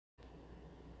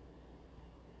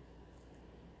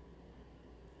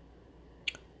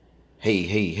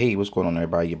Hey, what's going on,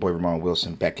 everybody? Your boy Ramon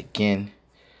Wilson back again.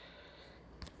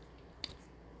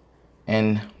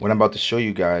 And what I'm about to show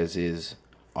you guys is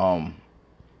um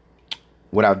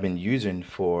what I've been using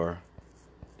for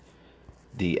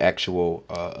the actual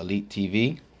Elite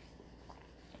TV,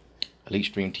 Elite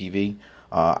Stream TV.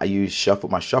 I use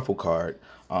my shuffle card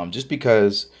just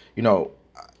because,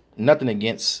 nothing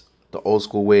against the old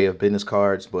school way of business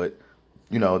cards, but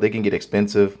they can get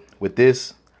expensive. With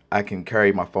this, I can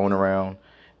carry my phone around,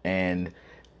 and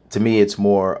to me it's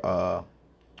more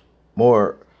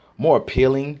more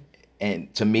appealing,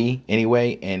 and to me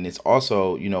anyway, and it's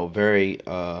also very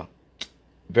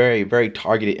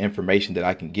targeted information that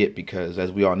I can get, because as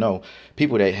we all know,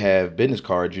 people that have business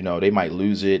cards, they might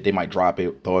lose it, they might drop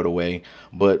it, throw it away.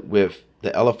 But with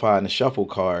the Elify and the shuffle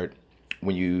card,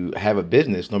 when you have a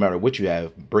business, no matter what you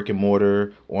have, brick and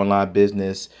mortar, online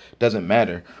business, doesn't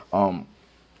matter.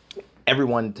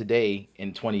 Everyone today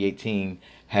in 2018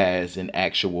 has an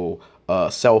actual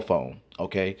cell phone,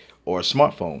 okay, or a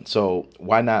smartphone. So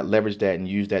why not leverage that and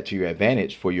use that to your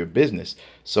advantage for your business?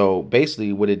 So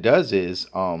basically what it does is,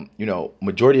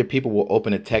 majority of people will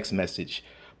open a text message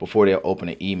before they'll open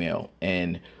an email.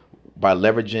 And by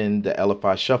leveraging the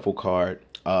Elify shuffle card,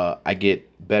 I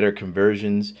get better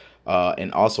conversions,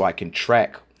 and also I can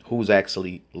track who's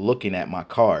actually looking at my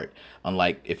card.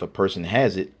 Unlike if a person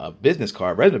has it, a business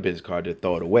card, regular business card, they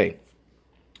throw it away.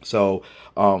 So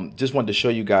just wanted to show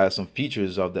you guys some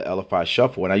features of the Elify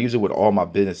Shuffle. And I use it with all my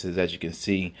businesses, as you can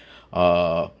see.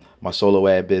 My solo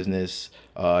ad business,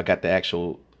 I got the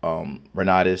actual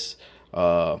Renatus,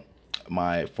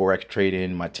 my Forex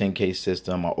trading, my 10K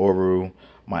system, my Oru,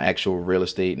 my actual real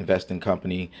estate investing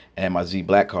company, and my Z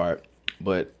Black card.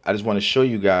 But I just want to show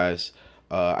you guys,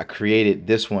 I created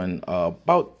this one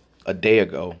about a day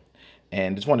ago,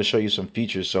 and just want to show you some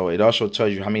features. So it also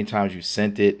tells you how many times you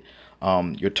sent it,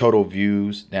 your total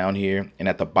views down here, and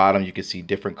at the bottom you can see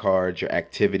different cards, your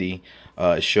activity.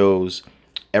 It shows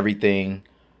everything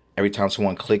every time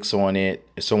someone clicks on it.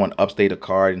 If someone update a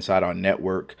card inside our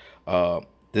network,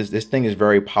 this thing is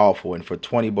very powerful, and for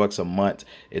 20 bucks a month,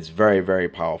 it's very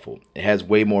powerful. It has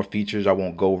way more features. I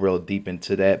won't go real deep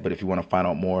into that, but if you want to find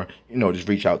out more, just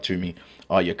reach out to me.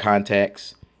 Your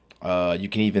contacts, you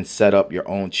can even set up your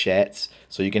own chats,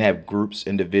 so you can have groups,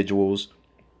 individuals,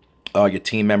 your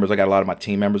team members. I got a lot of my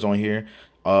team members on here,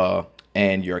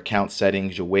 and your account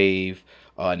settings, your wave,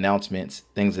 announcements,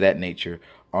 things of that nature.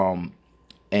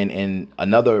 And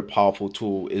another powerful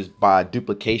tool is by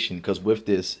duplication, because with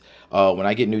this, when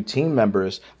I get new team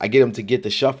members, I get them to get the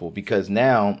shuffle, because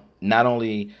now not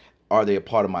only are they a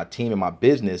part of my team and my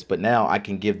business, but now I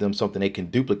can give them something they can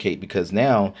duplicate, because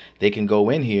now they can go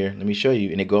in here. Let me show you.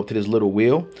 And they go up to this little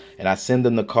wheel, and I send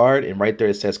them the card, and right there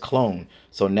it says clone.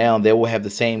 So now they will have the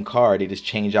same card. They just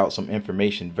change out some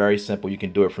information. Very simple. You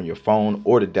can do it from your phone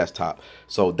or the desktop.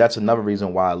 So that's another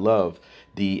reason why I love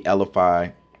the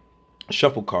Elify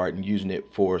shuffle card and using it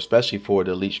for, especially for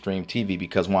the Elite Stream TV,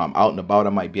 because when I'm out and about, I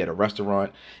might be at a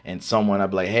restaurant and I'd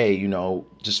be like, hey,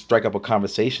 just strike up a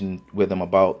conversation with them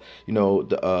about,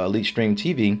 the Elite Stream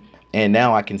TV, and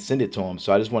now I can send it to them.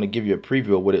 So I just want to give you a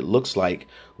preview of what it looks like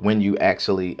when you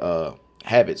actually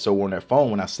have it. So on their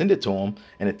phone, when I send it to them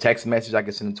in a text message, I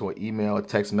can send it to an email, a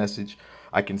text message.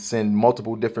 I can send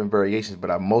multiple different variations, but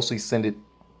I mostly send it,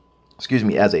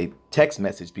 as a text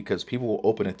message, because people will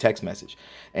open a text message.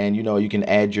 And you can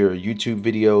add your YouTube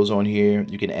videos on here.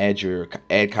 You can add your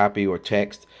ad copy or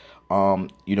text,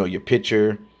 your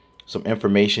picture, some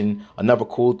information. Another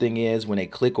cool thing is when they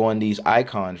click on these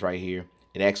icons right here,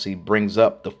 it actually brings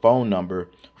up the phone number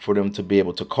for them to be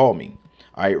able to call me,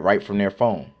 all right from their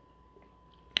phone.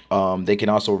 They can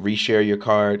also reshare your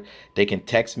card. They can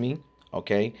text me,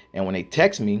 okay? And when they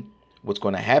text me, what's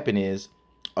going to happen is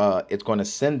it's going to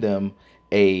send them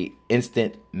a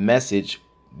instant message,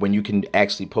 when you can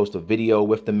actually post a video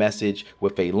with the message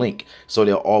with a link, so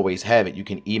they'll always have it. You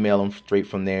can email them straight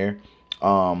from there,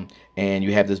 and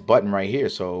you have this button right here.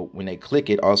 So when they click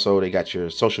it, also they got your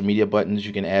social media buttons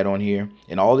you can add on here,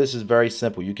 and all this is very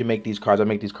simple. You can make these cards. I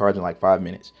make these cards in like 5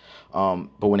 minutes,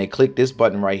 but when they click this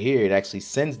button right here, it actually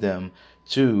sends them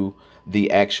to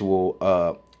the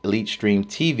actual Elite Stream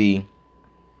TV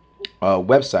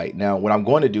website. Now what I'm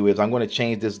going to do is I'm going to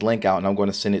change this link out, and I'm going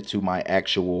to send it to my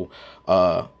actual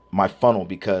my funnel,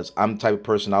 because I'm the type of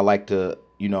person, I like to,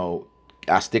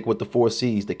 I stick with the 4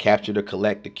 C's: the capture, the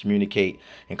collect, the communicate,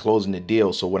 and closing the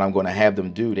deal. So what I'm going to have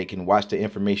them do, they can watch the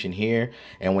information here,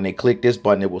 and when they click this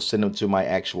button, it will send them to my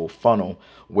actual funnel,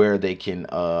 where they can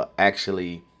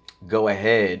actually go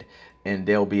ahead and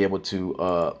they'll be able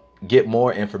to get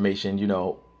more information,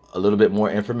 a little bit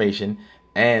more information,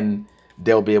 and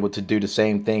they'll be able to do the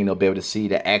same thing. They'll be able to see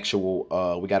the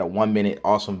actual, we got a 1 minute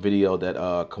awesome video that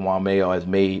Kawameo has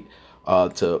made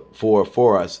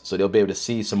for us. So they'll be able to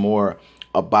see some more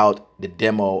about the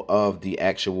demo of the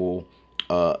actual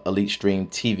Elite Stream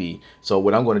TV. So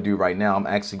what I'm going to do right now, I'm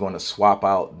actually going to swap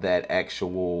out that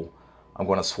actual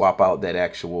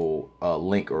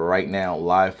link right now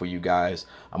live for you guys.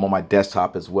 I'm on my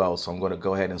desktop as well, so I'm going to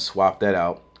go ahead and swap that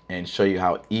out and show you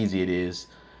how easy it is.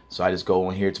 So I just go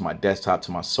in here to my desktop,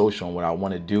 to my social, and what I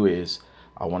want to do is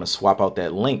I want to swap out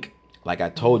that link. Like I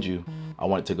told you, I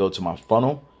want it to go to my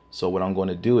funnel. So what I'm going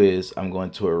to do is I'm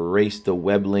going to erase the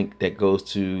web link that goes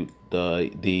to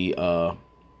the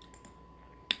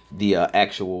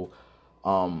actual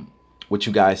what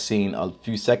you guys seen a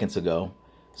few seconds ago.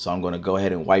 So I'm going to go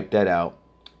ahead and wipe that out,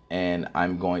 and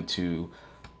I'm going to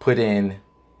put in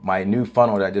my new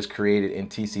funnel that I just created in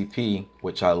TCP,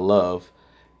 which I love,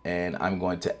 and I'm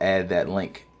going to add that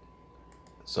link.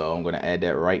 So I'm going to add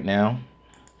that right now,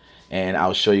 and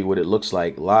I'll show you what it looks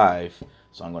like live.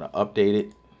 So I'm going to update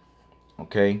it.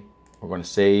 Okay, we're going to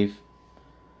save.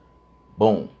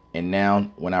 Boom. And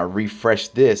now when I refresh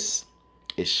this,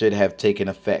 it should have taken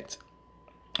effect.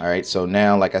 All right, so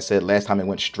now, like I said, last time it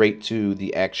went straight to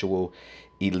the actual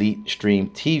Elite Stream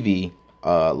TV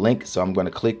link. So I'm going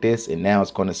to click this, and now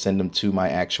it's going to send them to my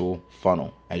actual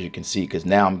funnel, as you can see, because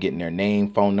now I'm getting their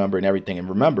name, phone number, and everything. And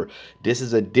remember, this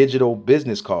is a digital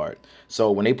business card. So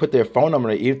when they put their phone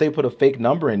number, even if they put a fake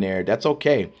number in there, that's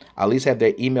okay. I at least have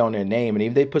their email and their name. And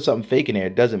even if they put something fake in there,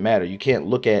 it doesn't matter. You can't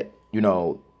look at,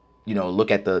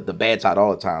 look at the bad side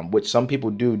all the time, which some people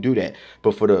do that.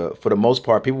 But for the most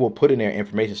part, people will put in their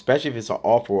information, especially if it's an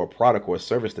offer or a product or a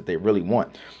service that they really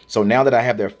want. So now that I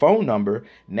have their phone number,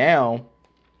 now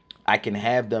I can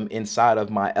have them inside of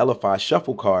my Elify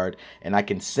shuffle card, and I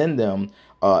can send them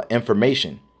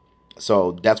information.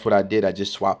 So that's what I did. I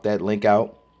just swapped that link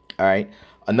out. All right.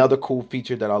 Another cool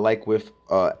feature that I like with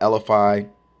Elify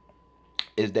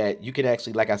is that you can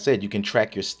actually, like I said, you can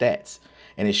track your stats,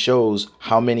 and it shows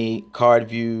how many card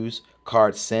views,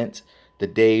 cards sent, the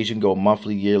days. You can go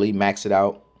monthly, yearly, max it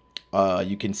out.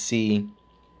 You can see,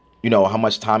 how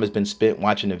much time has been spent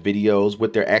watching the videos,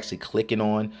 what they're actually clicking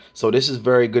on. So this is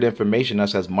very good information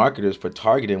us as marketers for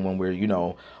targeting when we're,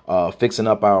 fixing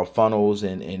up our funnels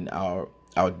and our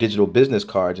digital business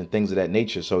cards and things of that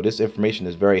nature. So this information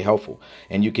is very helpful,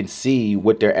 and you can see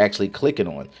what they're actually clicking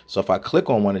on. So if I click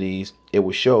on one of these, it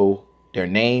will show their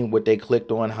name, what they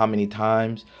clicked on, how many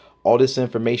times, all this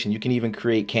information. You can even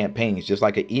create campaigns, just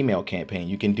like an email campaign.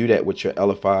 You can do that with your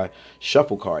Elify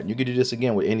shuffle card. You can do this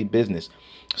again with any business.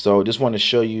 So just want to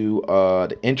show you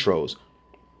the intros.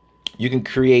 You can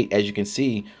create, as you can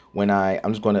see, you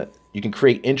can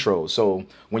create intros. So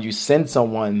when you send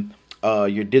someone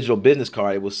your digital business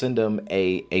card, it will send them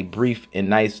a brief and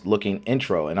nice looking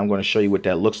intro. And I'm going to show you what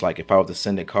that looks like if I was to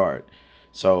send a card.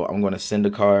 So I'm going to send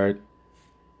a card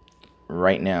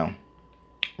right now.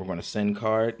 We're going to send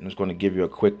card. I'm just going to give you a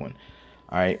quick one.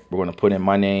 All right, we're going to put in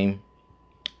my name,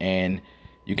 and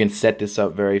you can set this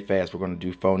up very fast. We're going to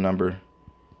do phone number,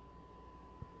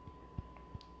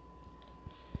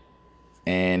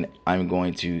 and I'm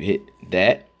going to hit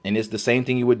that. And it's the same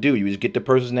thing you would do. You just get the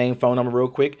person's name, phone number real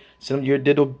quick, send them your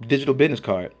digital business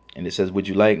card. And it says, would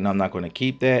you like? No, I'm not going to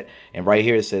keep that. And right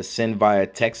here it says send via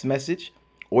text message,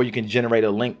 or you can generate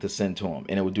a link to send to them,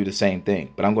 and it will do the same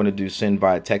thing. But I'm going to do send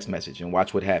via text message, and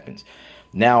watch what happens.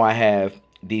 Now I have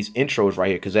these intros right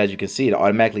here, because as you can see, it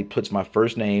automatically puts my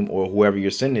first name, or whoever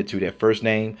you're sending it to, their first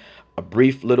name, a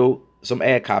brief little, some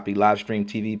ad copy, live stream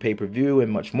TV, pay-per-view, and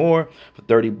much more for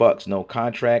 30 bucks. No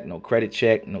contract, no credit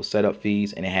check, no setup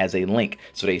fees, and it has a link.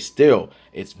 So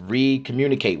it's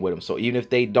re-communicate with them. So even if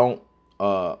they don't,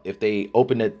 if they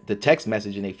open the text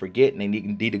message and they forget and they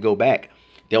need to go back,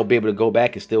 they'll be able to go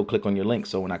back and still click on your link.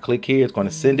 So when I click here, it's going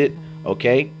to send it.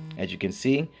 Okay, as you can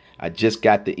see, I just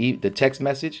got the text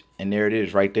message, and there it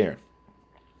is right there.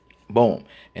 Boom.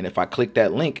 And if I click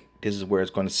that link, this is where it's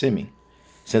going to send me.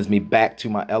 Sends me back to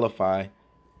my Elify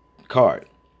card.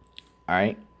 All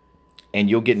right, and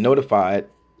you'll get notified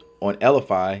on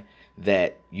Elify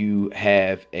that you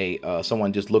have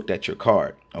someone just looked at your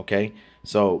card. Okay,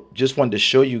 so just wanted to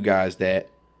show you guys that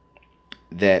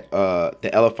the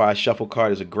Elify shuffle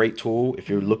card is a great tool if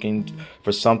you're looking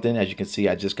for something. As you can see,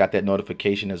 I just got that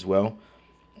notification as well.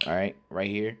 All right, right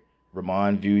here,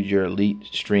 Ramon viewed your Elite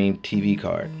Stream TV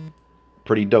card.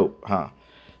 Pretty dope, huh?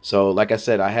 So like I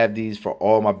said, I have these for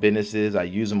all my businesses. I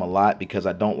use them a lot because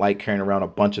I don't like carrying around a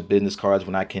bunch of business cards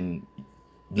when I can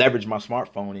leverage my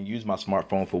smartphone and use my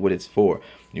smartphone for what it's for,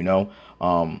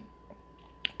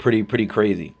 pretty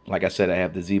crazy. Like I said, I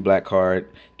have the Z Black card.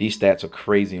 These stats are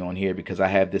crazy on here because I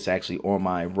have this actually on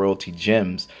my royalty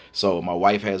gems. So my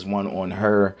wife has one on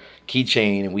her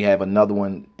keychain, and we have another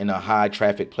one in a high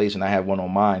traffic place, and I have one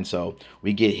on mine. So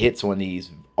we get hits on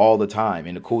these all the time.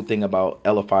 And the cool thing about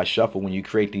Elify Shuffle, when you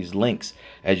create these links,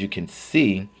 as you can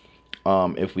see,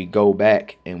 if we go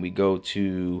back and we go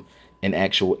to an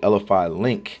actual Elify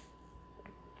link,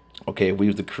 okay, if we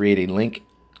was to create a link,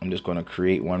 I'm just going to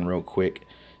create one real quick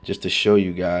just to show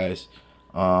you guys,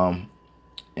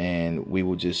 and we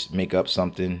will just make up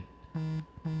something.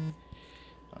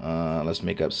 Let's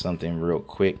make up something real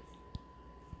quick.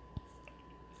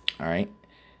 All right,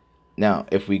 now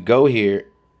if we go here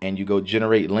and you go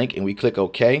generate link and we click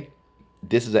OK,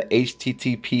 this is a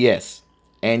HTTPS,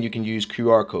 and you can use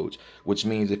QR codes, which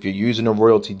means if you're using the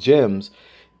royalty gems,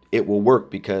 it will work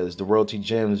because the royalty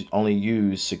gems only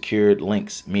use secured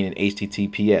links, meaning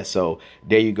HTTPS. So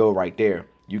there you go right there.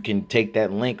 You can take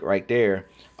that link right there.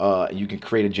 You can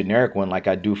create a generic one like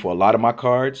I do for a lot of my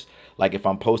cards. Like if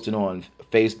I'm posting on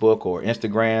Facebook or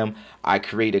Instagram, I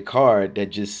create a card that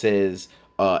just says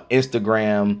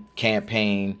Instagram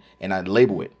campaign, and I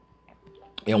label it.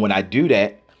 And when I do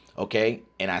that, okay,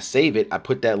 and I save it, I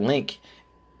put that link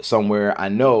somewhere. I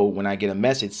know when I get a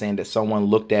message saying that someone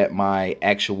looked at my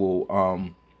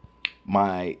actual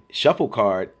my shuffle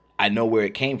card, I know where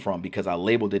it came from because I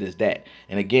labeled it as that.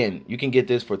 And again, you can get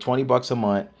this for 20 bucks a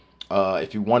month.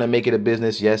 If you want to make it a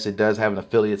business, yes, it does have an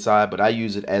affiliate side, but I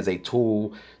use it as a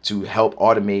tool to help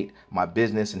automate my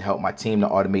business and help my team to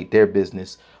automate their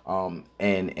business. And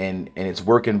it's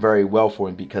working very well for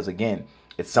me because, again,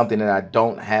 it's something that I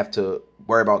don't have to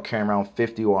worry about carrying around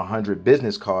 50 or 100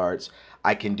 business cards.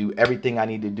 I can do everything I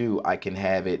need to do. I can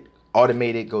have it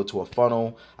automated, go to a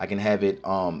funnel. I can have it,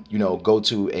 you know, go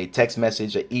to a text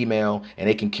message, an email, and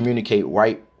they can communicate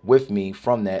right with me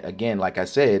from that. Again, like I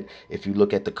said, if you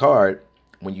look at the card,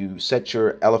 when you set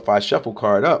your Elify Shuffle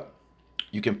card up,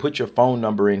 you can put your phone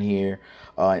number in here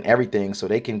and everything, so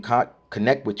they can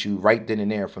connect with you right then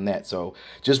and there from that. So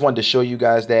just wanted to show you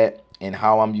guys that and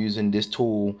how I'm using this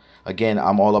tool. Again,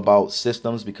 I'm all about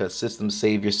systems because systems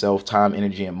save yourself time,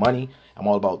 energy, and money. I'm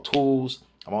all about tools.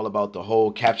 I'm all about the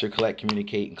whole capture, collect,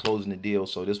 communicate, and closing the deal.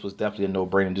 So this was definitely a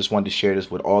no-brainer. Just wanted to share this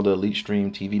with all the Elite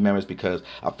Stream TV members because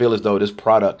I feel as though this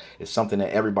product is something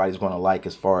that everybody's going to like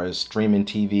as far as streaming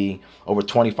TV, over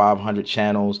 2,500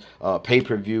 channels,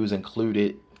 pay-per-views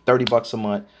included, 30 bucks a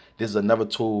month. This is another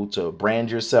tool to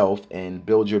brand yourself and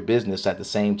build your business at the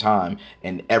same time.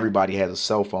 And everybody has a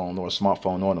cell phone or a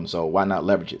smartphone on them, so why not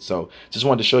leverage it? So just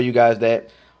wanted to show you guys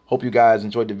that. Hope you guys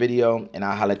enjoyed the video, and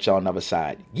I'll holler at y'all on the other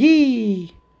side.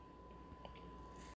 Yee!